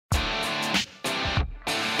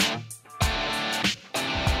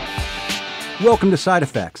Welcome to Side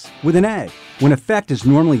Effects with an A. When effect is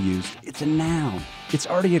normally used, it's a noun. It's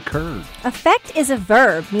already occurred. Effect is a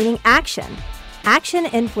verb meaning action. Action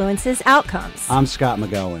influences outcomes. I'm Scott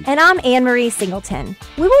McGowan. And I'm Anne-Marie Singleton.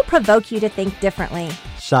 We will provoke you to think differently.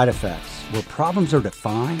 Side Effects, where problems are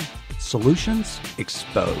defined, solutions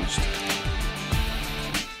exposed.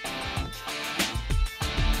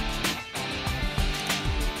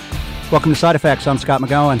 Welcome to Side Effects. I'm Scott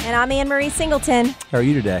McGowan. And I'm Anne-Marie Singleton. How are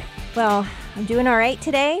you today? Well, I'm doing all right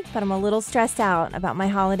today, but I'm a little stressed out about my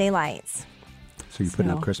holiday lights. So you're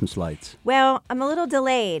putting up Christmas lights. Well, I'm a little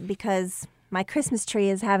delayed because my Christmas tree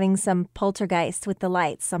is having some poltergeist with the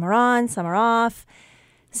lights. Some are on, some are off.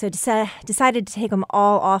 So decided to take them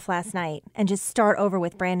all off last night and just start over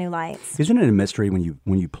with brand new lights. Isn't it a mystery when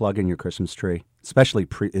you plug in your Christmas tree? Especially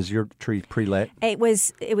is your tree pre-lit? It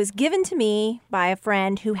was given to me by a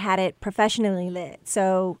friend who had it professionally lit.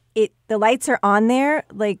 So the lights are on there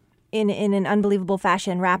like in an unbelievable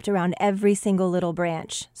fashion, wrapped around every single little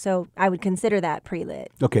branch. So I would consider that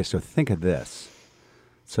pre-lit. Okay, so think of this.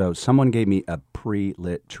 So someone gave me a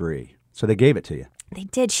pre-lit tree. So they gave it to you. They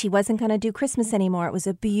did. She wasn't going to do Christmas anymore. It was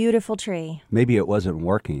a beautiful tree. Maybe it wasn't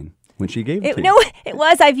working when she gave it to you. No, it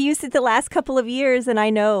was. I've used it the last couple of years, and I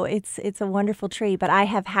know it's a wonderful tree, but I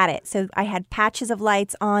have had it. So I had patches of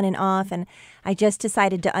lights on and off, and I just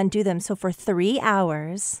decided to undo them. So for 3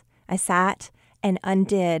 hours, I sat and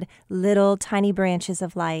undid little tiny branches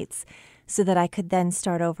of lights so that I could then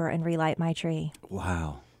start over and relight my tree.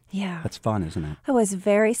 Wow. Yeah. That's fun, isn't it? I was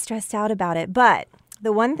very stressed out about it, but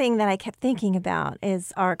the one thing that I kept thinking about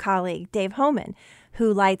is our colleague, Dave Homan,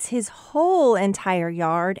 who lights his whole entire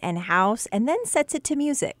yard and house and then sets it to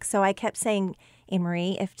music. So I kept saying,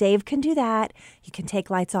 Anne-Marie, if Dave can do that, you can take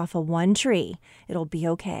lights off of one tree. It'll be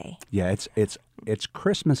okay. Yeah, it's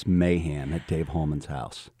Christmas mayhem at Dave Holman's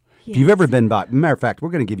house. Yes. If you've ever been by, matter of fact,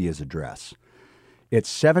 we're going to give you his address. It's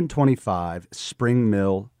 725 Spring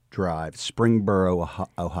Mill Drive, Springboro,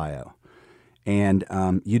 Ohio. And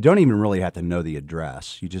you don't even really have to know the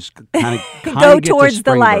address. You just kind of go get towards to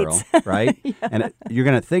the Springboro, lights, right? Yeah. And you're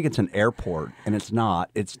going to think it's an airport, and it's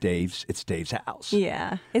not. It's Dave's house.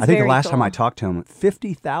 Yeah, I think the last time I talked to him,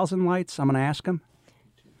 50,000 lights. I'm going to ask him.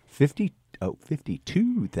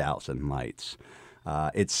 52,000 lights.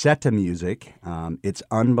 It's set to music. It's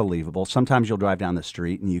unbelievable. Sometimes you'll drive down the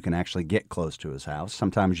street and you can actually get close to his house.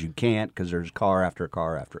 Sometimes you can't because there's car after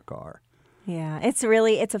car after car. Yeah, it's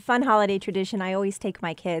a fun holiday tradition. I always take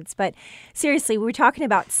my kids. But seriously, we were talking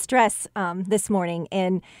about stress this morning,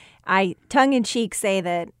 and I tongue-in-cheek say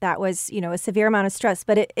that was, a severe amount of stress.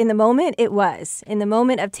 But in the moment, it was. In the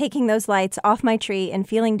moment of taking those lights off my tree and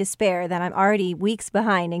feeling despair that I'm already weeks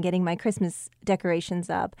behind in getting my Christmas decorations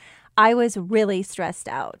up, I was really stressed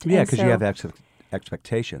out. Yeah, because you have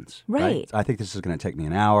expectations. Right. I think this is going to take me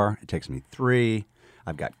an hour. It takes me 3.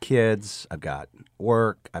 I've got kids. I've got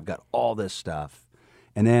work. I've got all this stuff.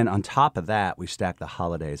 And then on top of that, we stack the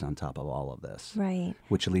holidays on top of all of this. Right.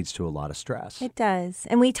 Which leads to a lot of stress. It does.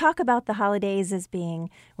 And we talk about the holidays as being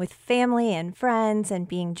with family and friends and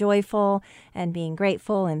being joyful and being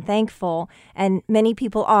grateful and thankful. And many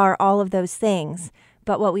people are all of those things.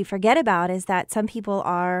 But what we forget about is that some people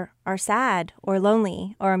are sad or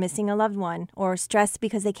lonely or are missing a loved one or stressed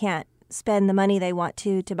because they can't spend the money they want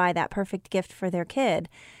to buy that perfect gift for their kid.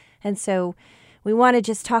 And so we want to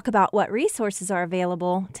just talk about what resources are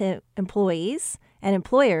available to employees and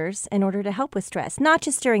employers in order to help with stress, not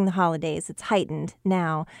just during the holidays. It's heightened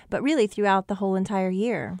now, but really throughout the whole entire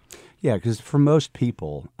year. Yeah, because for most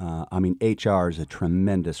people, HR is a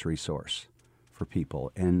tremendous resource for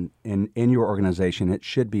people. And in your organization, it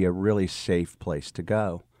should be a really safe place to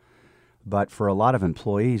go. But for a lot of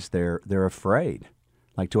employees, they're afraid.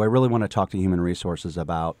 Like, do I really want to talk to human resources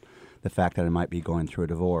about the fact that I might be going through a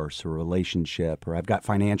divorce or a relationship, or I've got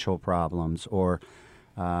financial problems, or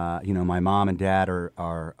my mom and dad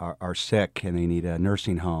are sick and they need a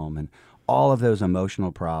nursing home, and all of those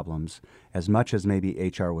emotional problems. As much as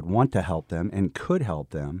maybe HR would want to help them and could help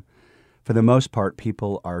them, for the most part,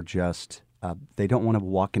 people are just they don't want to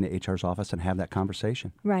walk into HR's office and have that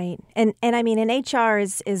conversation. Right. And I mean, in HR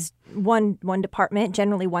is one department,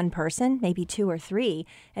 generally one person, maybe 2 or 3.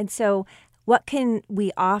 And so what can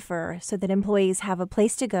we offer so that employees have a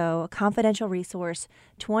place to go, a confidential resource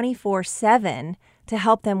 24/7 to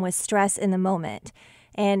help them with stress in the moment?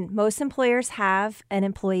 And most employers have an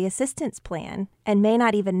employee assistance plan and may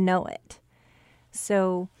not even know it.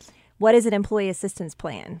 So what is an employee assistance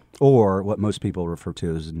plan? Or what most people refer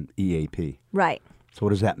to as an EAP. Right. So what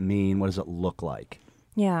does that mean? What does it look like?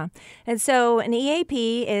 Yeah. And so an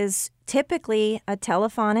EAP is typically a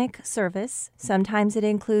telephonic service. Sometimes it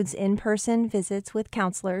includes in-person visits with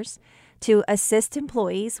counselors to assist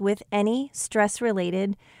employees with any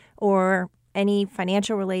stress-related or any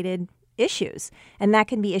financial-related issues. And that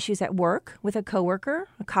can be issues at work with a coworker,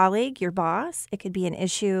 a colleague, your boss. It could be an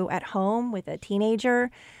issue at home with a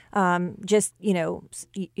teenager. If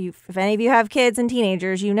any of you have kids and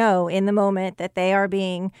teenagers, you know in the moment that they are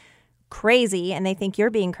being crazy and they think you're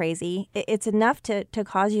being crazy, it's enough to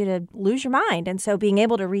cause you to lose your mind. And so being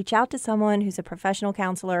able to reach out to someone who's a professional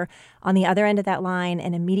counselor on the other end of that line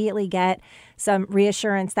and immediately get some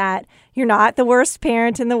reassurance that you're not the worst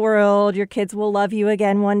parent in the world, your kids will love you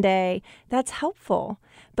again one day, that's helpful.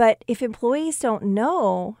 But if employees don't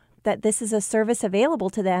know that this is a service available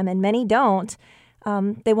to them, and many don't,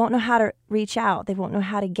 they won't know how to reach out. They won't know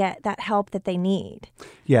how to get that help that they need.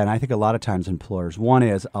 Yeah, and I think a lot of times employers, one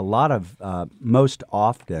is most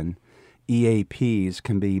often EAPs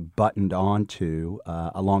can be buttoned onto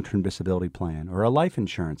a long-term disability plan or a life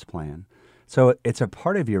insurance plan. So it's a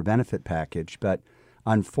part of your benefit package, but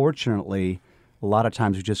unfortunately, a lot of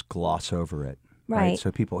times we just gloss over it. Right.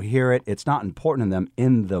 So people hear it. It's not important to them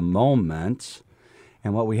in the moment.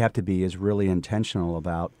 And what we have to be is really intentional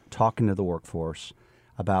about talking to the workforce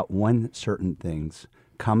about when certain things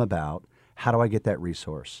come about. How do I get that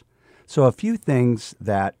resource? So a few things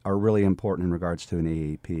that are really important in regards to an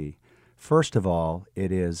EAP. First of all,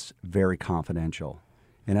 it is very confidential.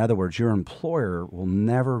 In other words, your employer will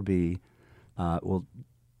never be,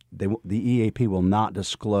 the EAP will not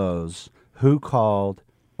disclose who called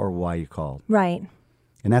or why you called. Right.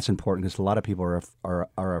 And that's important because a lot of people are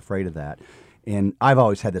afraid of that. And I've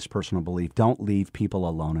always had this personal belief, don't leave people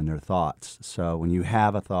alone in their thoughts. So when you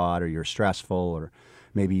have a thought or you're stressful or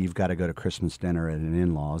maybe you've got to go to Christmas dinner at an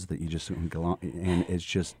in-laws that you just go, and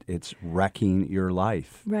it's wrecking your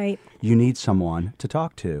life. Right. You need someone to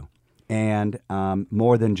talk to. And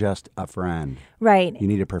more than just a friend. Right. You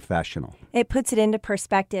need a professional. It puts it into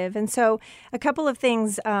perspective. And so a couple of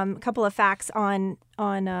things, a couple of facts on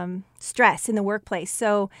stress in the workplace.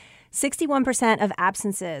 So 61% of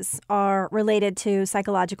absences are related to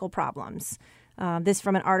psychological problems. This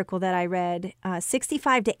from an article that I read.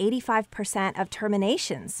 65 to 85% of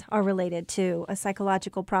terminations are related to a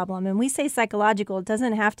psychological problem. And we say psychological, it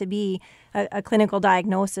doesn't have to be a clinical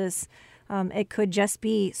diagnosis. It could just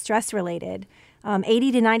be stress-related.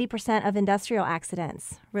 80 to 90% of industrial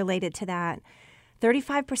accidents related to that.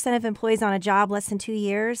 35% of employees on a job less than 2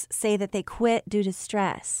 years say that they quit due to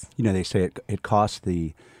stress. You know, they say it costs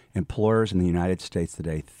the employers in the United States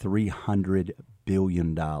today $300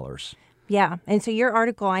 billion. Yeah. And so your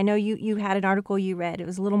article, I know you had an article you read. It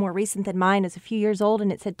was a little more recent than mine. It's a few years old,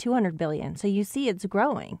 and it said $200 billion. So you see it's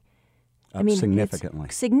growing. Significantly.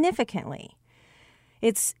 Significantly.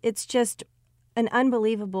 It's just an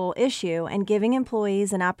unbelievable issue, and giving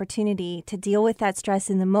employees an opportunity to deal with that stress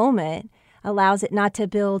in the moment allows it not to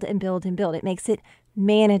build and build and build. It makes it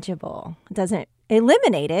manageable. It doesn't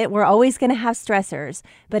eliminate it. We're always going to have stressors,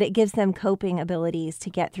 but it gives them coping abilities to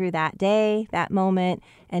get through that day, that moment,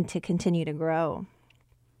 and to continue to grow.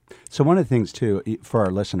 So one of the things, too, for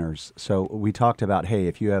our listeners, so we talked about, hey,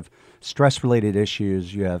 if you have stress-related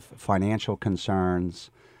issues, you have financial concerns,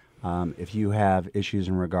 if you have issues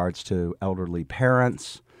in regards to elderly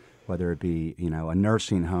parents, whether it be, a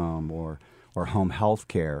nursing home or home health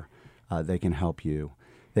care, they can help you.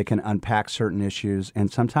 They can unpack certain issues.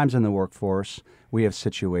 And sometimes in the workforce, we have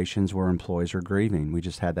situations where employees are grieving. We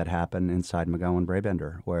just had that happen inside McGowan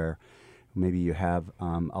Brabender, where maybe you have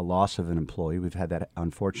a loss of an employee. We've had that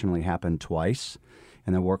unfortunately happen twice,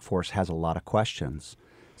 and the workforce has a lot of questions.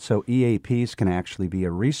 So EAPs can actually be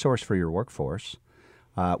a resource for your workforce,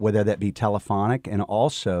 whether that be telephonic, and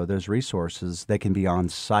also those resources, they can be on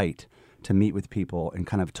site to meet with people and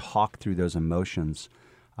kind of talk through those emotions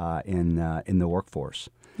in the workforce.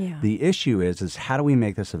 Yeah. The issue is how do we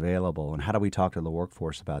make this available, and how do we talk to the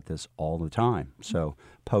workforce about this all the time? So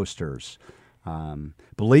posters.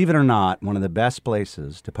 Believe it or not, one of the best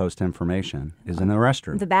places to post information is in the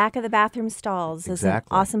restroom. The back of the bathroom stalls is an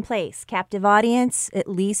Exactly. awesome place. Captive audience, at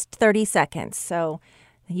least 30 seconds. So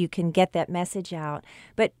you can get that message out.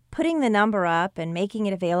 But putting the number up and making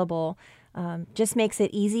it available just makes it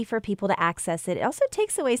easy for people to access it. It also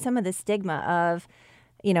takes away some of the stigma of,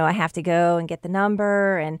 I have to go and get the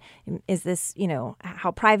number, and is this,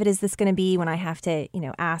 how private is this going to be when I have to,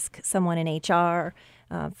 ask someone in HR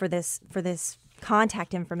for this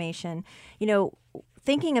contact information.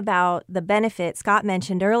 Thinking about the benefits, Scott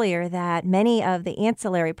mentioned earlier that many of the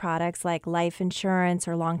ancillary products like life insurance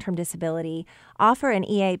or long-term disability offer an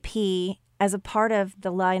EAP as a part of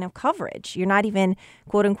the line of coverage. You're not even,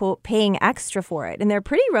 quote unquote, paying extra for it. And they're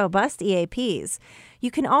pretty robust EAPs. You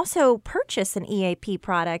can also purchase an EAP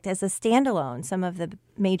product as a standalone. Some of the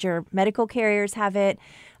major medical carriers have it.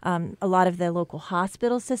 A lot of the local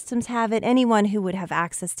hospital systems have it. Anyone who would have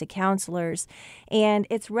access to counselors. And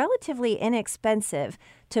it's relatively inexpensive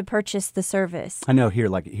to purchase the service. I know here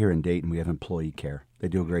in Dayton, we have Employee Care. They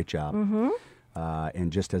do a great job.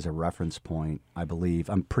 And just as a reference point, I believe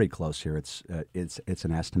I'm pretty close here. It's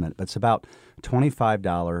an estimate, but it's about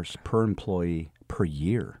 $25 per employee per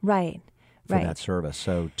year. Right. For that service.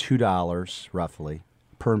 So $2 roughly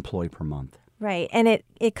per employee per month. Right. And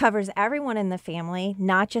it covers everyone in the family,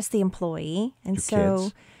 not just the employee. And Your so,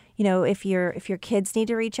 kids. if your kids need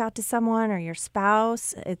to reach out to someone or your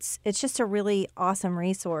spouse, it's just a really awesome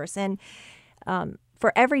resource. And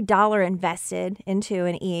for every dollar invested into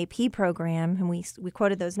an EAP program, and we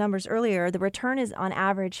quoted those numbers earlier, the return is on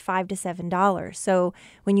average $5 to $7. So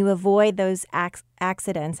when you avoid those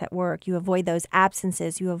accidents at work, you avoid those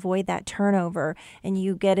absences, you avoid that turnover, and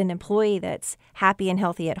you get an employee that's happy and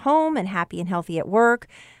healthy at home and happy and healthy at work,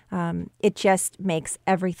 it just makes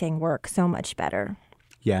everything work so much better.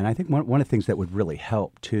 Yeah, and I think one of the things that would really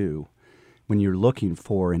help too, when you're looking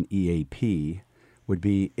for an EAP, would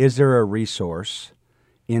be, is there a resource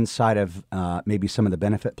inside of maybe some of the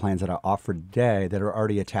benefit plans that are offered today that are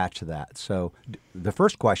already attached to that? So the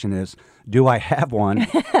first question is, do I have one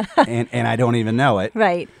and I don't even know it?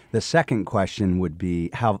 Right. The second question would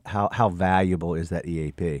be, how valuable is that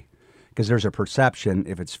EAP? Because there's a perception,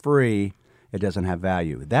 if it's free, it doesn't have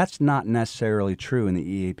value. That's not necessarily true in the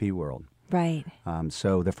EAP world. Right.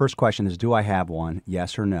 So the first question is, do I have one?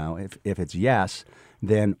 Yes or no? If it's yes,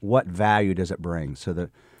 then what value does it bring? So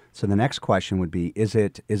the next question would be, is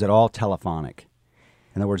it all telephonic?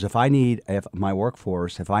 In other words, if I need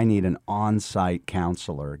an on-site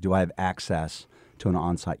counselor, do I have access to an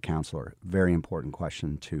on-site counselor? Very important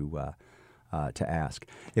question to ask.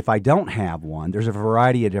 If I don't have one, there's a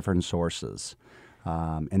variety of different sources.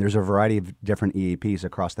 And there's a variety of different EAPs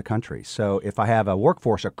across the country. So if I have a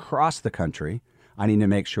workforce across the country, I need to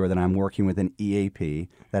make sure that I'm working with an EAP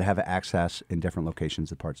that have access in different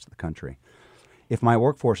locations and parts of the country. If my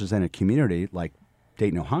workforce is in a community like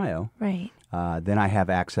Dayton, Ohio, right, then I have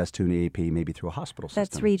access to an EAP maybe through a hospital system.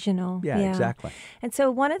 That's regional. Yeah, exactly. And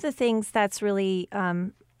so one of the things that's really,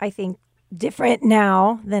 I think, different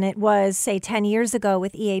now than it was, say, 10 years ago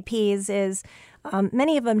with EAPs is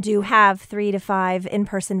many of them do have 3 to 5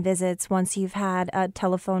 in-person visits once you've had a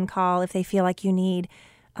telephone call if they feel like you need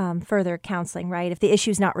further counseling, right? If the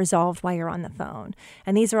issue's not resolved while you're on the phone.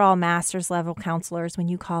 And these are all master's level counselors. When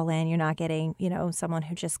you call in, you're not getting, someone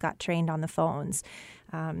who just got trained on the phones.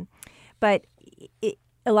 But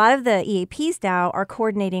a lot of the EAPs now are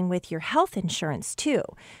coordinating with your health insurance too.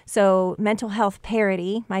 So mental health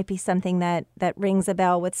parity might be something that rings a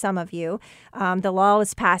bell with some of you. The law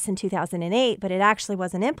was passed in 2008, but it actually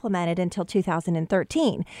wasn't implemented until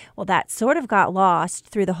 2013. Well, that sort of got lost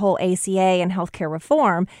through the whole ACA and healthcare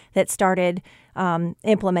reform that started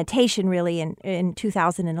implementation really in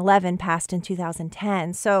 2011, passed in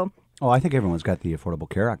 2010. So Oh, I think everyone's got the Affordable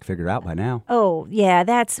Care Act figured out by now. Oh,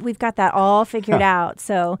 yeah, we've got that all figured out.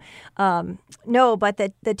 So, no, but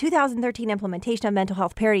the 2013 implementation of mental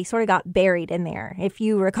health parity sort of got buried in there. If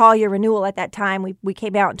you recall your renewal at that time, we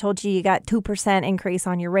came out and told you got 2% increase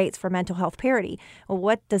on your rates for mental health parity. Well,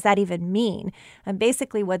 what does that even mean? And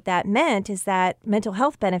basically what that meant is that mental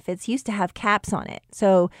health benefits used to have caps on it.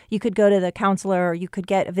 So you could go to the counselor or you could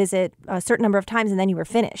get a visit a certain number of times and then you were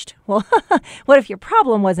finished. Well, what if your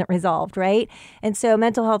problem wasn't resolved? Right? And so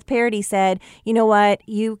mental health parity said, you know what,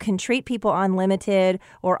 you can treat people unlimited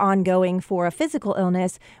or ongoing for a physical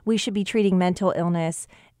illness. We should be treating mental illness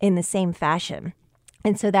in the same fashion.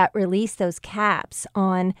 And so that released those caps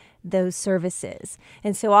on those services.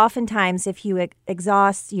 And so oftentimes if you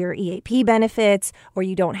exhaust your EAP benefits or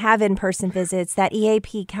you don't have in-person visits, that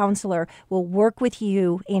EAP counselor will work with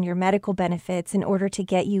you and your medical benefits in order to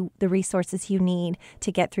get you the resources you need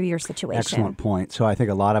to get through your situation. Excellent point. So I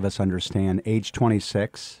think a lot of us understand age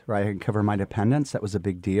 26, right? I can cover my dependents. That was a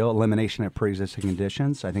big deal. Elimination of pre-existing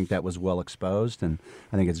conditions. I think that was well exposed, and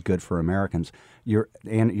I think it's good for Americans. You're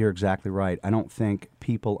exactly right. I don't think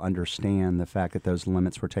people understand the fact that those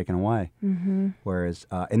limits were taken away. Mm-hmm. Whereas,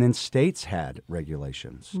 and then states had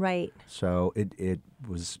regulations. Right. So it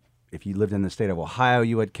was, if you lived in the state of Ohio,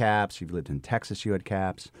 you had caps. If you lived in Texas, you had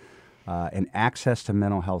caps. And access to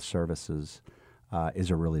mental health services is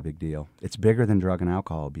a really big deal. It's bigger than drug and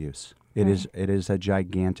alcohol abuse. It is a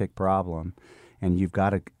gigantic problem. And you've got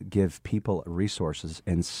to give people resources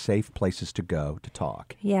and safe places to go to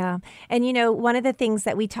talk. Yeah. And, you know, one of the things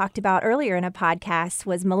that we talked about earlier in a podcast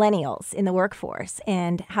was millennials in the workforce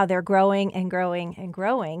and how they're growing and growing and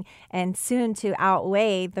growing, and soon to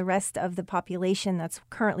outweigh the rest of the population that's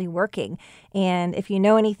currently working. And if you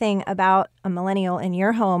know anything about a millennial in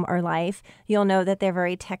your home or life, you'll know that they're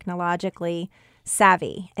very technologically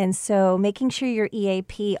savvy. And so making sure your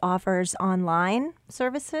EAP offers online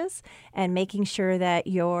services and making sure that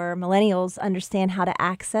your millennials understand how to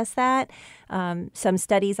access that. Some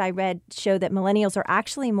studies I read show that millennials are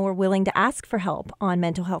actually more willing to ask for help on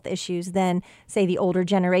mental health issues than, say, the older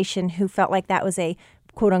generation who felt like that was a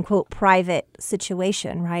quote unquote private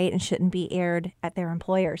situation, right? And shouldn't be aired at their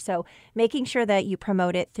employer. So making sure that you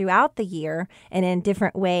promote it throughout the year and in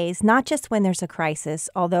different ways, not just when there's a crisis,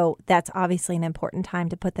 although that's obviously an important time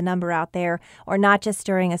to put the number out there, or not just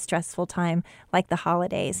during a stressful time like the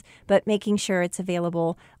holidays, but making sure it's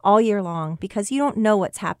available all year long, because you don't know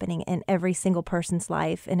what's happening in every single person's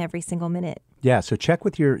life in every single minute. Yeah, so check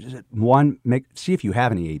with your see if you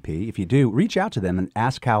have an EAP. If you do, reach out to them and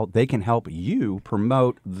ask how they can help you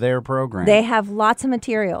promote their program. They have lots of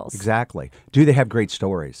materials. Exactly. Do they have great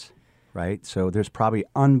stories, right? So there's probably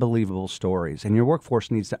unbelievable stories, and your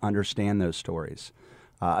workforce needs to understand those stories,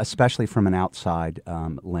 especially from an outside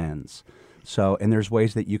lens. So, and there's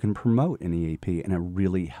ways that you can promote an EAP in a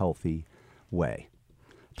really healthy way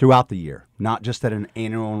throughout the year, not just at an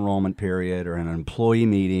annual enrollment period or an employee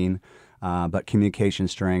meeting. But communication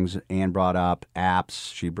strings, Ann brought up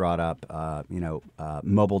apps. She brought up,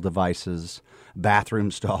 mobile devices,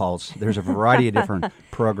 bathroom stalls. There's a variety of different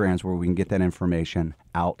programs where we can get that information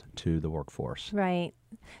out to the workforce. Right.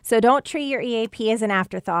 So don't treat your EAP as an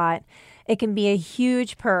afterthought. It can be a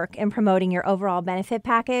huge perk in promoting your overall benefit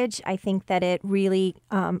package. I think that it really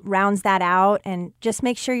rounds that out, and just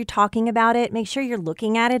make sure you're talking about it. Make sure you're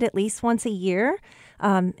looking at it at least once a year.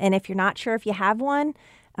 And if you're not sure if you have one,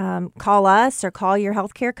 call us or call your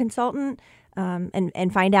healthcare consultant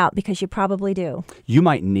and find out, because you probably do. You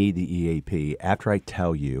might need the EAP after I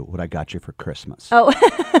tell you what I got you for Christmas. Oh,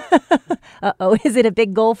 uh-oh. Is it a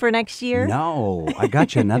big goal for next year? No, I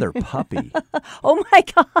got you another puppy. Oh, my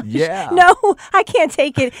gosh. Yeah. No, I can't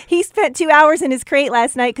take it. He spent 2 hours in his crate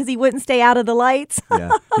last night because he wouldn't stay out of the lights. Yeah,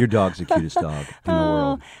 your dog's the cutest dog in the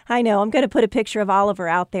world. I know. I'm going to put a picture of Oliver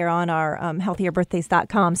out there on our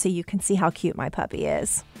healthierbirthdays.com so you can see how cute my puppy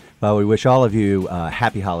is. Well, we wish all of you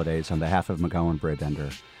happy holidays on behalf of McGowan Brabender.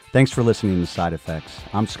 Thanks for listening to Side Effects.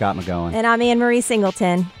 I'm Scott McGowan. And I'm Anne Marie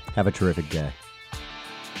Singleton. Have a terrific day.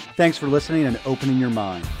 Thanks for listening and opening your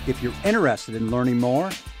mind. If you're interested in learning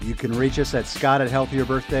more, you can reach us at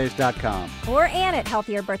scott@healthierbirthdays.com. Or Ann at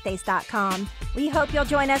healthierbirthdays.com. We hope you'll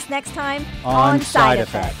join us next time on Side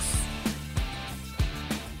Effects.